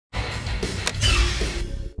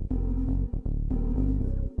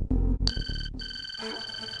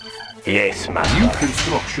Yes, master. New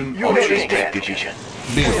construction Unit options. division.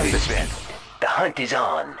 Building. The hunt is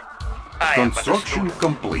on. Construction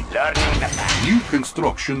complete. Learning the path. New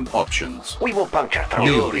construction options. We will puncture through.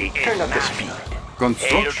 Building. Turn up the speed.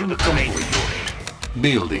 Construction complete.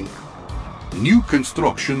 Building. New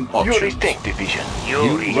construction Yuri options. tank division. New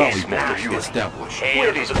Yuri rally is master. point established.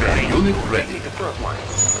 Where is ready? Unit ready. The front line.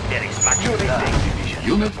 There is much Yuri tank division.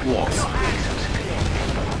 Unit lost.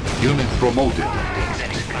 Unit promoted.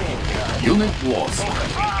 Unit lost.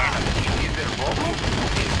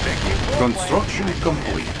 Construction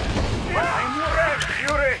complete.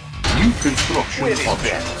 Yuri. New construction Where is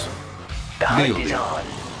options. The hunt is Building. on.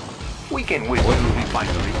 We can win. Oil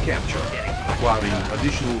refinery captured. Acquiring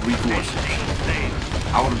additional resources.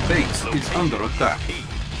 Our base is under attack.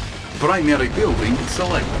 Primary building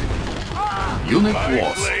selected. Unit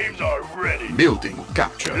lost. Slaves are ready. Building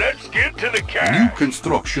captured. Let's get to the New cash.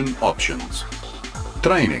 construction options.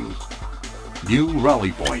 Training. New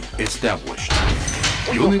rally point established.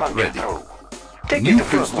 We will Unit puncture ready. through. Take New it to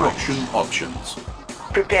front line. construction options.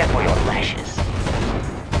 Prepare for your lashes.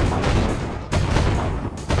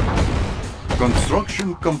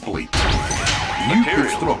 Construction complete. New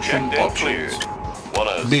construction checked and cleared. options.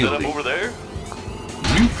 Wanna set up Building. over there?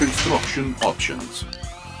 New construction options.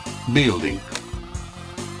 Building.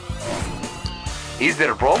 Is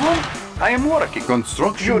there a problem? I am working.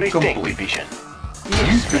 Construction Yuri tank complete. division.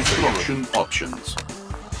 New construction options.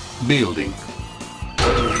 Building.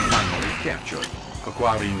 Oil refinery captured.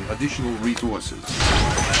 Acquiring additional resources.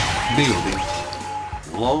 Building.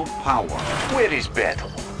 Low power. Where is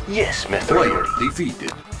battle? Yes, Master Player Yuri.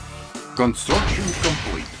 defeated. Construction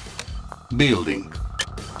complete. Building.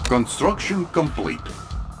 Construction complete.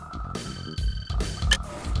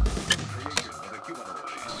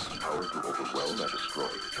 Power to overwhelm and destroy.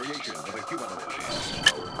 Creation of a humanoid.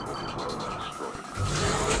 Power to overwhelm and destroy.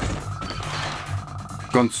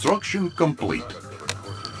 Construction complete.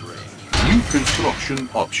 New construction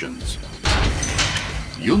options.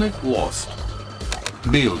 Unit lost.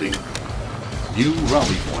 Building. New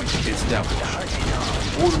rally point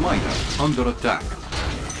established. Ore miner under attack.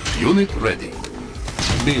 Unit ready.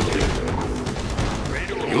 Building.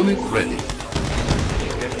 Unit ready.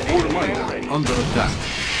 Ore miner under attack.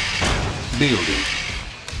 Building.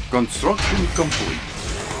 Construction complete.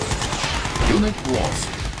 Unit lost.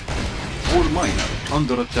 Ore miner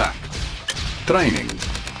under attack. Training.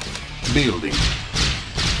 Building.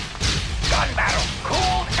 Gun barrel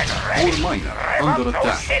cooled and ready. Ore miner Rev under up those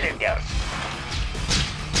attack. cylinders.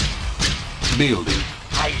 Building.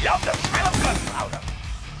 I love the smell of gunpowder.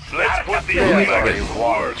 Let's put the Unit attack ready. in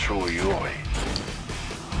water through Yuri.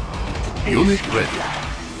 Unit ready.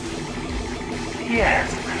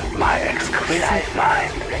 Yes, my exquisite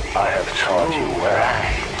mind. I have taught you well.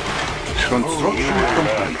 Construction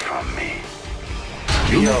complete. From me.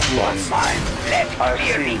 Unit lost. Mind. I've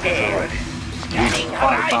seen this already. Scanning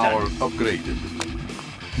Firepower horizon. upgraded.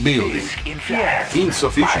 Building. Yes,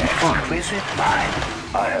 Insufficient my funds. exquisite mind.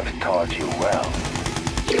 I have taught you well.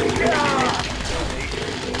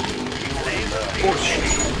 Force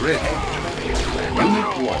shield ready. Unit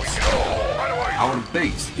lost. Our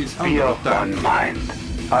base is Be under of attack. one mind.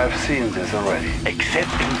 I've seen this already.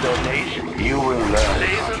 Accepting donation. You will learn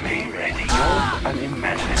from me. Ready. Yours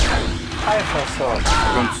unimaginative. I foresaw it.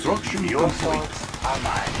 Construction Your complete. thoughts are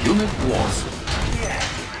mine. Unit lost. Yes.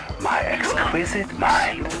 My exquisite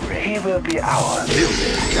mind. He will be ours.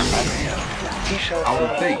 Building captured. He shall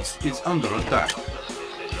Our base is under attack.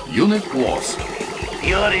 Unit lost.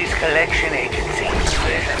 Yuri's collection agency.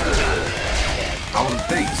 Our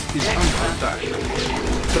base is under attack.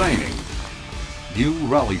 Training. New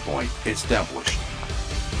rally point established.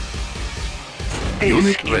 Unit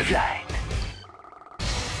Disc in ready. flight.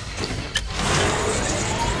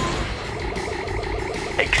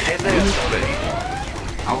 Accept Unit the ready.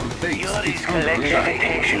 Our base Yuri's is under collection attack.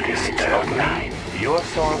 attention disturb mine. Your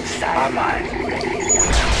thoughts are mine.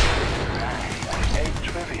 A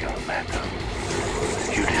trivial matter.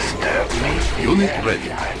 You disturb me? Unit Yes,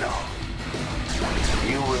 ready. I know.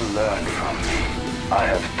 You will learn from me. I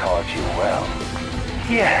have taught you well.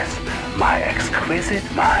 Yes, my exquisite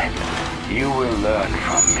mind. You will learn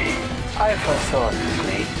from me. I foresaw this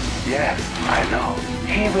need. Yes, I know.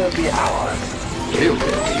 He will be ours.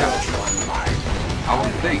 Building captured. Our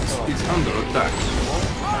base is under attack.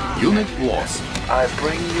 Unit lost. I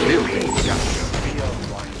bring you Building peace. captured. Be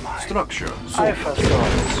of one mind. Structure I sold. foresaw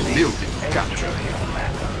this need. Building captured.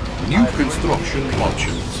 New construction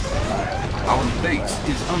options. Our base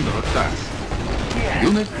is under attack. Yes,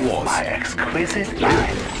 Unit lost. my exquisite Building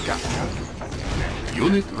mind. captured.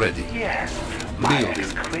 Unit ready. Yes, My Building.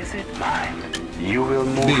 exquisite mind. You will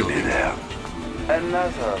move me Building. there.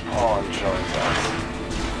 Another pawn joins us.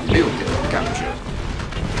 Building captured.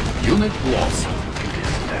 Unit lost.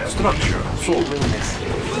 Structure sold. Will miss you.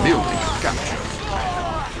 Building captured.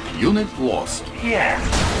 Unit lost. Yes.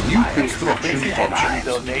 New My construction exquisite mind. options.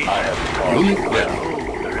 I have taught Unit you ready.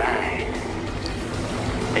 well. Right.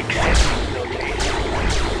 Accept.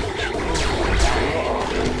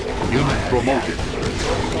 Unit promoted.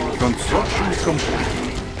 Construction complete.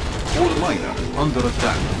 All miner under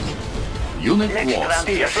attack. Unit lost.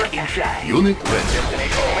 Unit ready.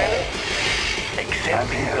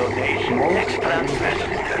 Accepting donation. Next transfer.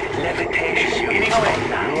 Levitation.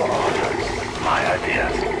 Your orders. My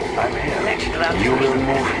ideas. I'm here. Next transfer. You will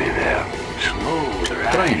move me there. Smooth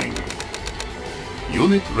ride. Training.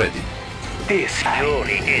 Unit ready. This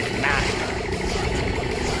Yuri is master.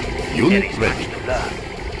 Unit ready.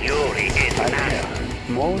 Yuri is master.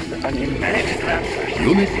 Most unimaginable transfers.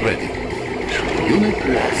 Unit ready. Unit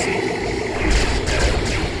lost.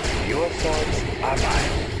 Your thoughts are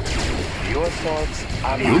mine. Your thoughts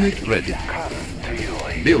are mine. Unit ready. Come to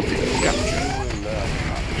Yuri. Building captured. You will learn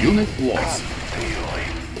from Unit lost. to Yuri.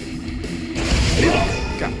 Building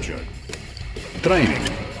captured. Training.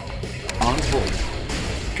 On hold.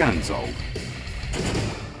 Cancel.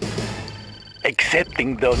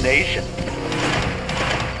 Accepting donation.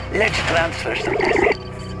 Let's transfer some assets.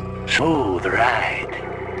 Smooth ride.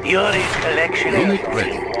 Yuri's collection. Unit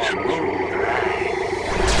ready. Smooth ride.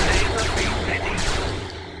 Ready.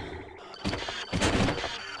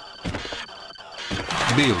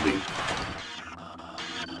 Building.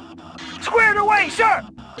 Squared away, sir!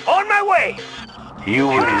 On my way! You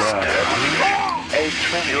will learn. A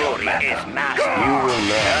trivial matter. You will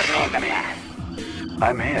learn from me.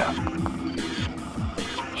 I'm here.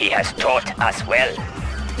 He has taught us well.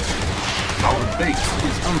 Our base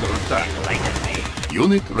is under attack.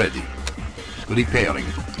 Unit ready. Repairing.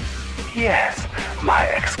 Yes, my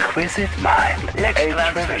exquisite mind. A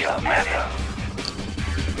trivial matter.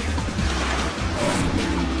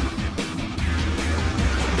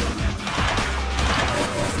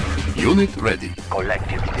 Unit ready.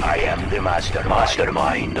 Collective, I am the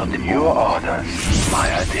mastermind of the your orders. My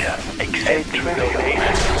idea. A trivial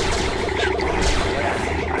matter.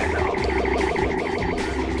 I know.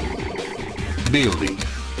 Building.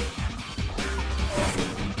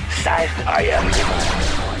 Scythe, I am the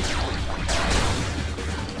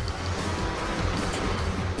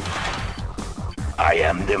I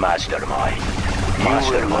am the mastermind.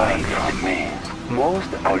 Mastermind from me.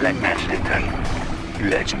 Most unimaginable.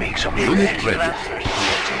 Let's make some Unit friends. ready. Let's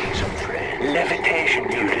make some friends. Levitation,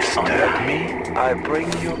 you disturb me. I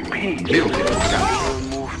bring you peace. Building You captured. will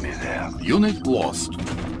move me there. Unit lost.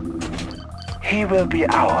 He will be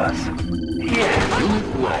ours. Yes.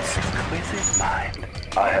 Unit My lost. exquisite mind.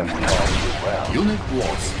 I have taught you well. Unit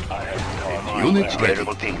lost. I have taught you Unit well. ready.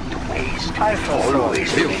 Terrible thing to waste. I foresaw Always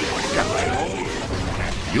you. Building captured.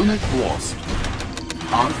 Unit lost.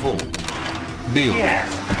 On hold. Building. Yes,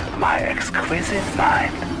 my exquisite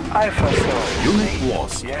mind. I foresaw you. Unit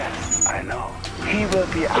lost. Yes, I know. He will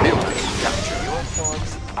be Building ours. captured. Your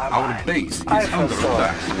thoughts are Our mine. base is I under foresaw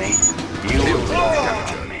attack. this, You will Building learn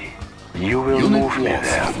captured. from me. You will Unit move me lost.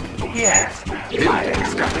 there. Yes, my Building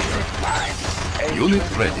exquisite mind. A Unit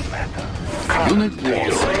trivial ready. matter. Come Unit to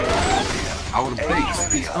lost. Yuri. Our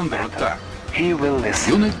base is under attack. He will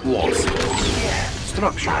listen. Unit lost. Yes,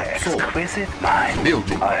 Structure my sold. exquisite mind.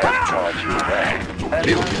 Building I have taught you well. And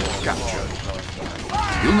Building captured.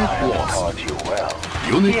 Unit I have lost. taught you well.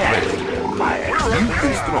 Unit Yes, ready. my New exquisite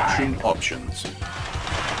construction mind. options.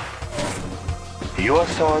 Your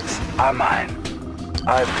thoughts are mine.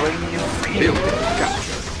 I bring you peace. Building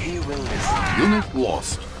captured. He will listen. Unit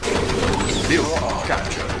lost. Building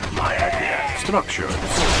captured. My idea. Structure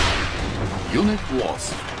sold. Unit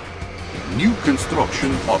lost. New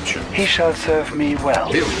construction option. He shall serve me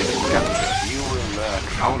well. Building captured. You will learn.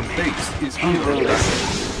 Our base is He under will attack.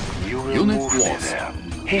 listen. You will Unit move me lost. there.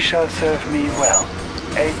 He shall serve me well.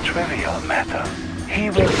 A trivial matter. He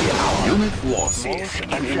will be ours. Unit lost. Most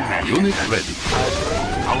unimaginable. Unit ready.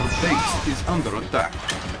 Our base is under attack.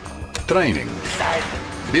 Training.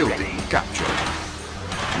 Building captured.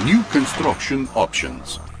 New construction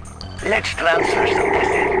options. Let's transfer some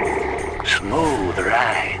assets. Smooth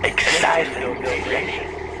ride. Exciting. Unit ready.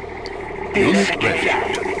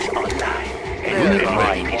 Units online. Unit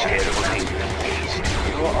ready. Mine is terrible thing to waste.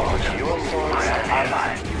 Your thoughts are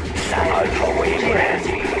mine. I've always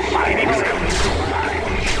ready. Mine is coming to mine.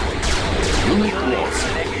 Unit lost.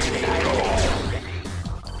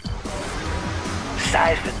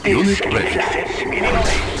 Siphon Unit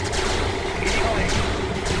ready.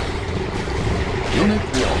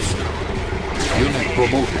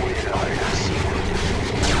 promoted.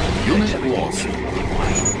 Unit lost.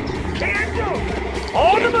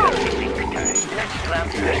 On the move!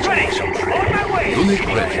 Ready. On my way! Unit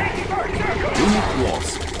ready. Unit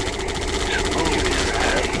lost.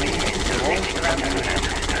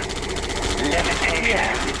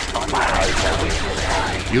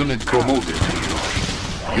 Unit promoted.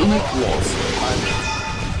 Unit lost.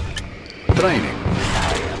 Training.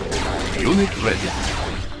 Unit ready.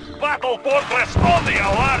 Battle Fortress on the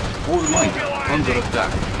alert! All might under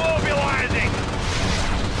attack. Mobilizing!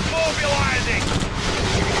 Mobilizing!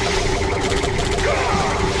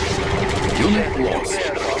 Unit lost.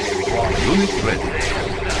 Unit ready.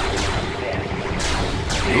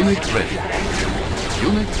 Unit ready.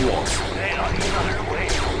 Unit lost.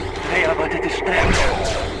 They are but a distraction.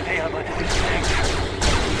 They are but a distraction.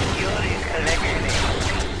 Yuri's collection is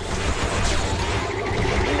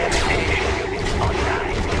levitation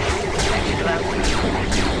online.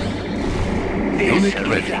 Unit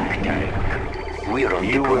ready. We're on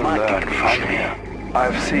You will learn diplomatic from me. mission.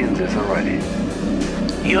 I've seen this already.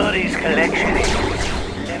 Yuri's collection is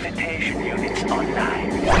levitation units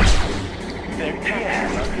online.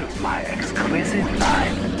 Yes, my exquisite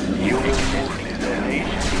mind. You will move me there.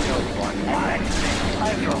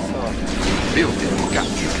 I foresaw Building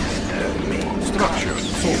captured. Structure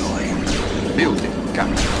sold. Building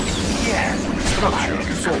captured. yes, Structure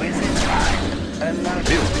sold. exquisite mind. And now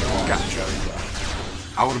Building captured.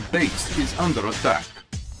 Our base is under attack.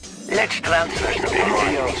 Let's transfer the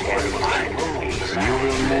Beyond one mind. You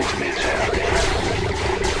will move me there.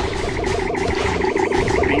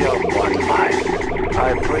 Beyond one mind. I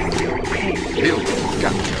bring you peace. Building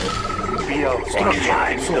captured. Beyond one Structure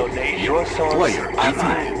mind. sold. Your source Player is defeated.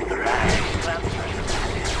 mine.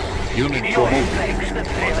 Unit promoted.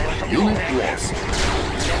 Unit lost.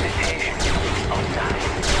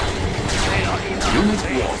 Unit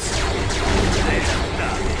lost.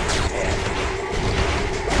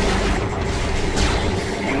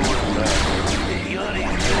 You will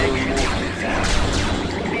learn.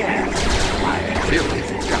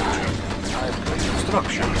 Building captured.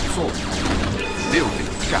 Structure sold. Building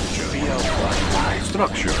captured.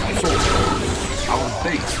 Structure sold. Our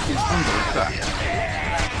base is under attack.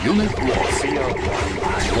 Unit lost.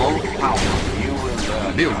 Low power. You will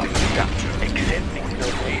learn. Building captured. Accepting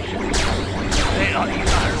donations. They are in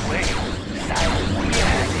our way.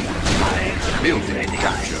 Building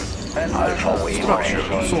captured. Alpha wave Structure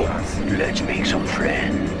sold. Let's make some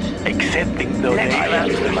friends. Accepting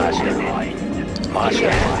donations. Mastermind.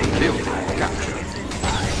 Building captured.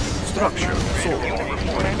 Structure sold.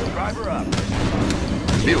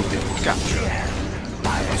 Building captured.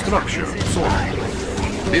 Structure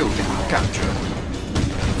sold. Building captured.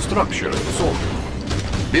 Structure sold.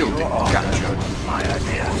 Building captured.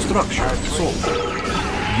 Structure sold.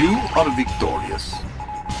 You are victorious.